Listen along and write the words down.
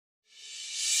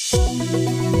Hi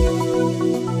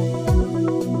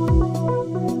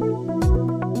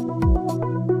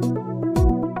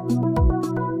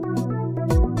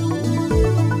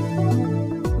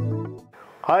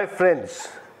friends,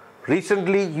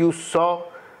 recently you saw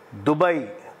Dubai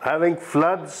having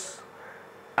floods,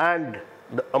 and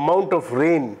the amount of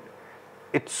rain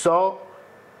it saw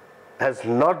has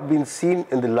not been seen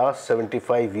in the last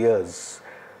 75 years.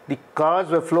 The cars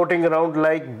were floating around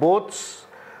like boats.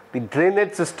 The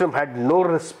drainage system had no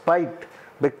respite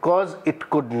because it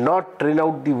could not drain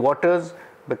out the waters,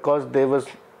 because there was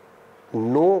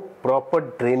no proper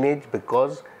drainage,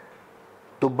 because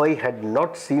Dubai had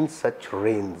not seen such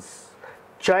rains.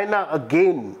 China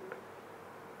again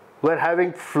were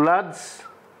having floods,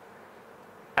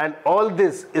 and all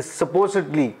this is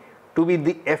supposedly to be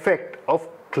the effect of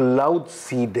cloud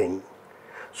seeding.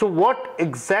 So what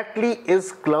exactly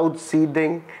is cloud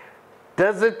seeding?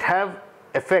 Does it have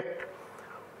effect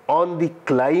on the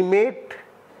climate,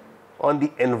 on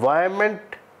the environment?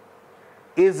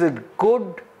 Is it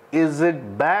good? Is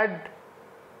it bad?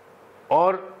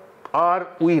 Or are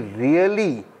we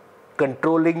really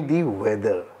controlling the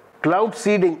weather? Cloud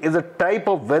seeding is a type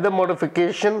of weather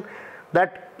modification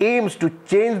that aims to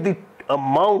change the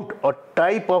amount or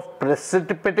type of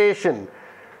precipitation,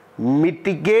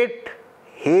 mitigate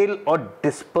hail or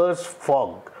disperse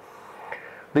fog.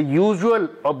 The usual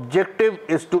objective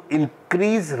is to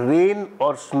increase rain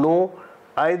or snow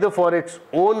either for its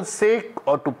own sake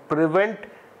or to prevent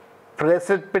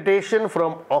precipitation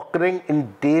from occurring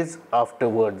in days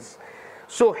afterwards.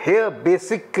 So here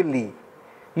basically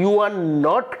you are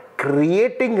not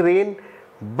creating rain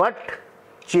but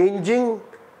changing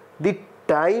the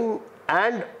time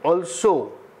and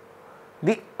also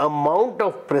the amount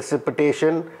of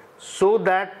precipitation so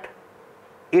that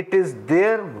it is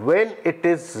there when it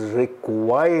is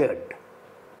required.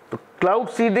 The cloud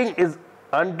seeding is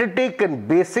undertaken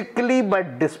basically by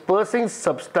dispersing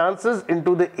substances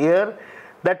into the air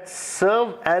that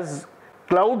serve as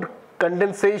cloud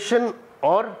condensation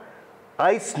or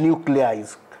ice nuclei.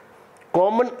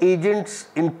 Common agents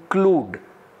include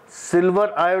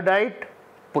silver iodide,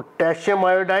 potassium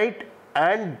iodide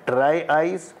and dry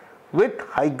ice, with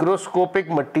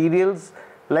hygroscopic materials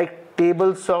like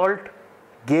table salt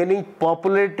gaining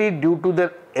popularity due to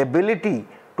their ability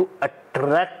to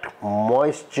attract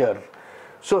moisture.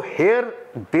 So here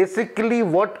basically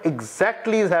what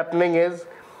exactly is happening is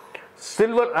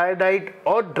silver iodide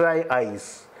or dry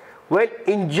ice, when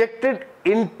injected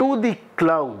into the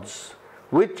clouds,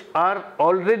 which are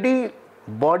already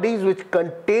bodies which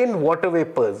contain water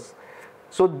vapors.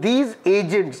 So these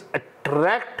agents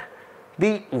attract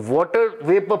the water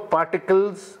vapor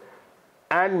particles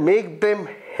and make them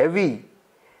heavy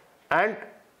and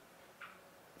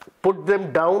put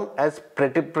them down as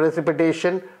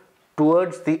precipitation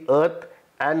towards the earth,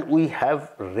 and we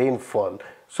have rainfall.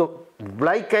 So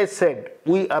like I said,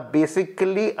 we are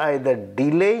basically either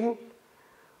delaying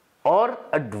or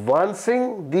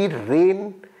advancing the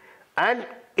rain, and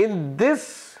in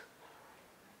this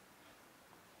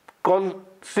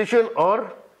constitution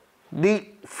or the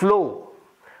flow,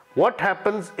 what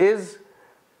happens is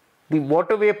the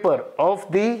water vapor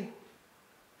of the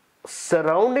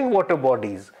surrounding water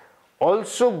bodies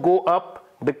also go up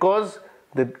because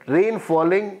the rain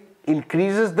falling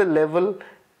increases the level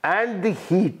and the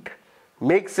heat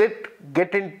makes it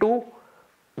get into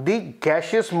the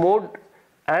gaseous mode,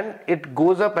 and it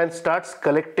goes up and starts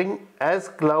collecting as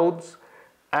clouds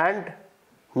and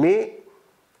may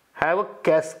have a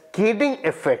cascading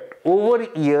effect over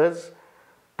years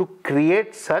to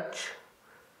create such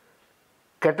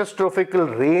catastrophic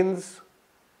rains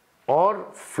or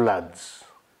floods.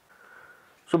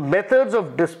 So methods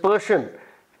of dispersion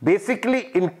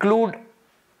basically include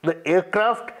the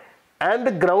aircraft and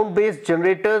the ground-based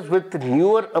generators, with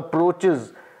newer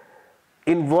approaches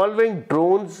involving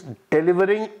drones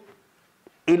delivering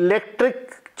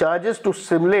electric charges to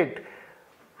simulate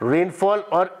rainfall,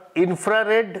 or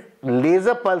infrared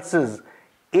laser pulses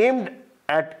aimed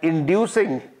at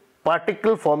inducing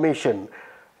particle formation.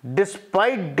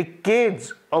 Despite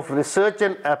decades of research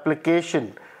and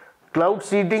application, cloud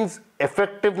seeding's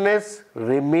effectiveness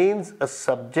remains a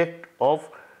subject of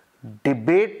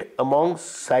debate among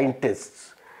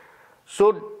scientists.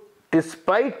 So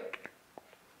despite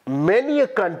many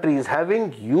countries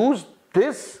having used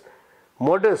this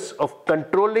modus of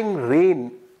controlling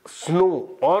rain,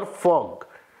 snow or fog,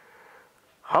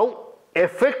 how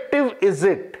effective is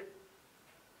it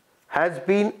has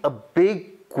been a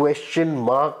big question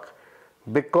mark,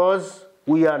 because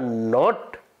we are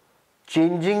not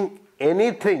changing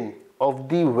anything of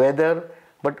the weather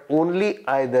but only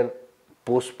either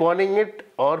postponing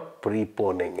it or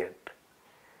preponing it.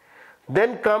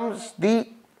 Then comes the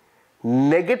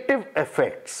negative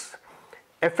effects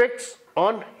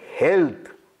on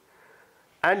health,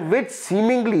 and which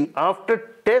seemingly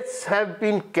after tests have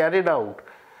been carried out,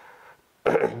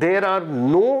 there are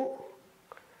no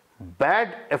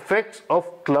bad effects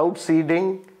of cloud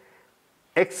seeding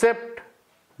except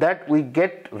that we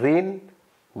get rain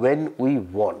when we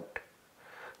want.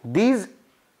 These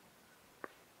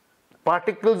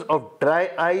particles of dry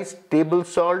ice, table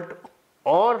salt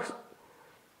or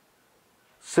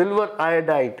silver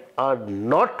iodide are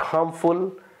not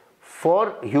harmful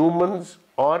for humans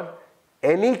or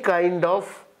any kind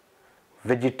of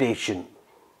vegetation.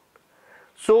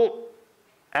 So,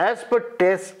 as per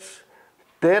tests,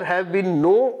 there have been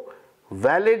no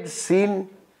valid seen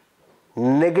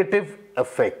negative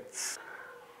effects.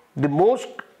 The most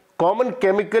common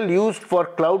chemical used for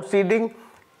cloud seeding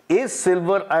is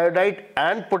silver iodide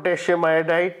and potassium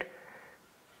iodide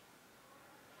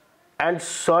and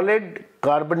solid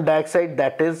carbon dioxide,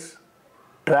 that is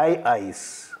dry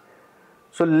ice.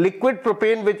 So liquid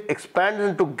propane, which expands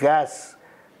into gas,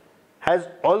 has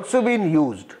also been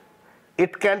used.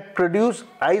 It can produce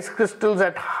ice crystals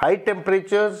at high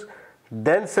temperatures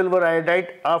than silver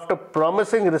iodide. After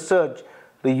promising research,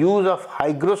 the use of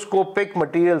hygroscopic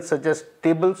materials such as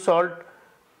table salt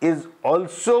is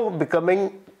also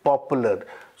becoming popular.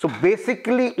 So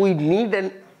basically we need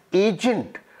an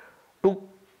agent to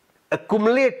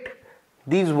accumulate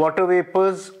these water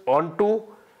vapors onto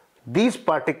these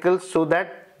particles so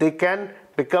that they can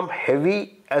become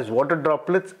heavy as water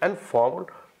droplets and fall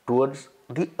towards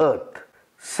the earth.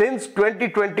 Since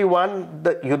 2021,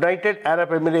 the United Arab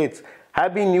Emirates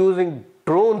have been using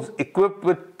drones equipped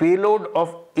with payload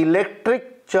of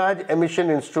electric charge emission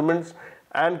instruments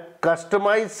and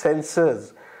customized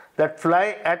sensors that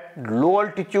fly at low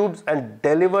altitudes and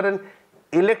deliver an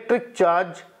electric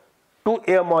charge to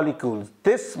air molecules.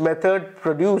 This method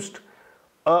produced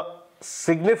a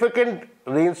significant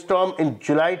rainstorm in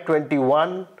July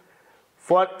 21.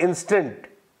 For instance,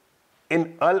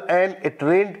 in Al Ain it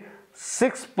rained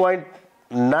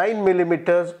 6.9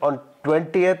 millimeters on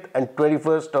 20th and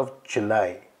 21st of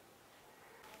July.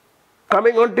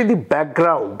 Coming on to the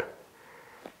background,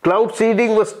 cloud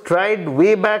seeding was tried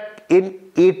way back in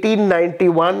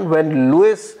 1891 when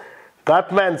Louis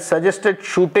Gartman suggested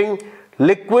shooting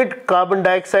liquid carbon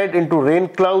dioxide into rain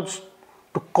clouds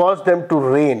to cause them to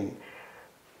rain.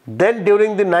 Then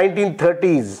during the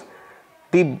 1930s,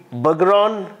 the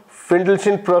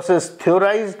Bergeron-Findelstein process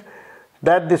theorized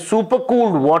that the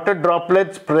supercooled water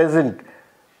droplets present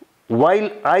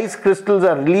while ice crystals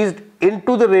are released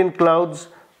into the rain clouds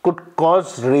could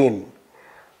cause rain.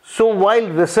 So while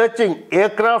researching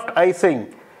aircraft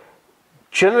icing,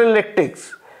 General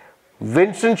Electric's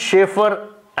Vincent Schaefer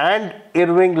and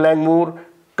Irving Langmuir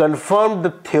confirmed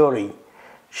the theory.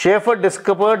 Schaefer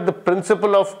discovered the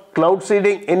principle of cloud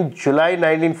seeding in July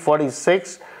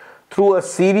 1946 through a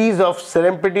series of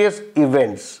serendipitous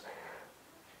events.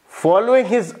 Following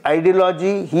his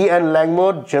ideology, he and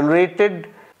Langmuir generated,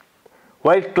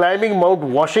 while climbing Mount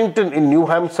Washington in New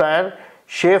Hampshire,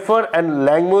 Schaefer and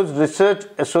Langmuir's research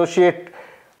associate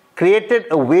created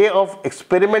a way of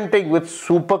experimenting with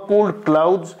supercooled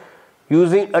clouds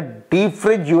using a deep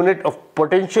fridge unit of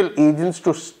potential agents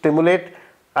to stimulate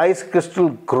ice crystal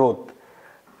growth.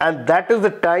 And that is the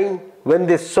time when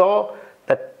they saw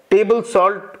that table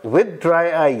salt with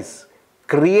dry ice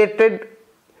created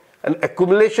an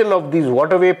accumulation of these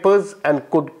water vapors and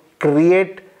could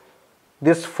create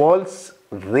this false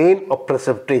rain or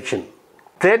precipitation.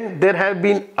 Then there have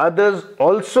been others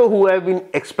also who have been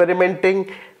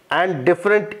experimenting, and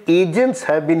different agents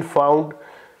have been found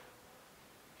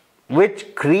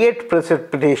which create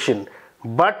precipitation.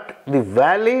 But the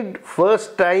valid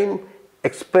first time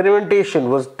experimentation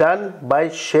was done by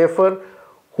Schaefer,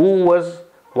 who was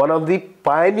one of the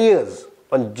pioneers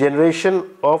on generation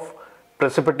of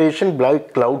precipitation by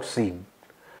cloud seed.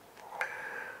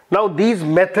 Now these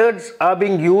methods are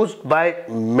being used by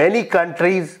many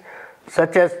countries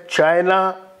such as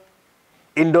China,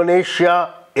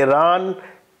 Indonesia, Iran,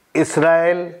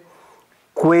 Israel,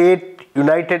 Kuwait,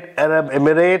 United Arab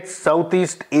Emirates,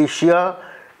 Southeast Asia,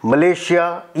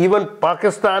 Malaysia, even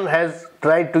Pakistan has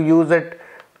tried to use it,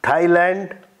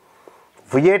 Thailand,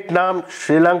 Vietnam,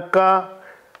 Sri Lanka,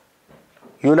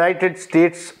 United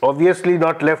States obviously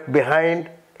not left behind,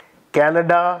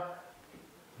 Canada,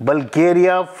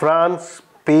 Bulgaria, France,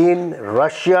 Spain,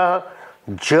 Russia,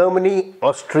 Germany,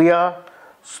 Austria,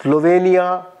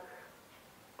 Slovenia,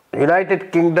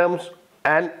 United Kingdoms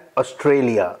and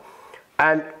Australia.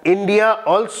 And India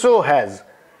also has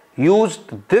used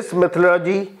this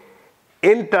methodology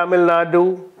in Tamil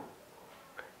Nadu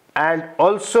and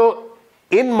also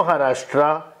in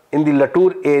Maharashtra in the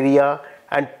Latur area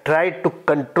and tried to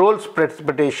control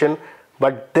precipitation,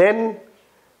 but then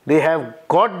they have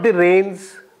got the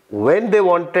rains when they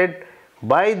wanted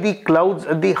by the clouds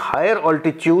at the higher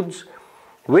altitudes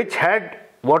which had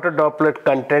water droplet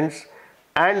contents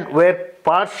and were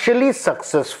partially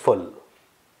successful.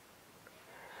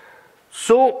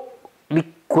 So the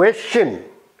question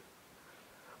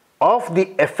of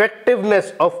the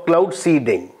effectiveness of cloud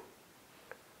seeding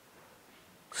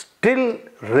still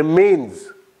remains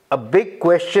a big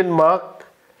question mark,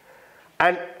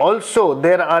 and also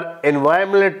there are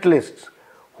environmentalists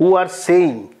who are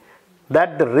saying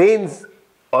that the rains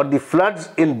or the floods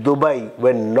in Dubai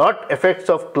were not effects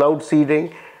of cloud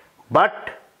seeding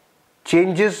but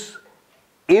changes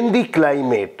in the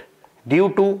climate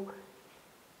due to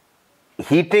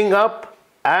heating up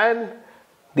and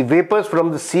the vapors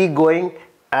from the sea going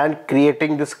and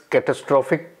creating this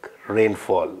catastrophic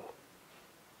rainfall.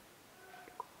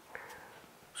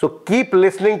 So keep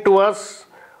listening to us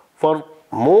for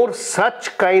more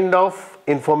such kind of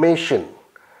information.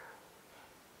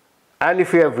 And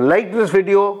if you have liked this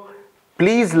video,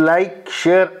 please like,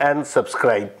 share and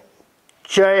subscribe.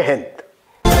 Jai Hind.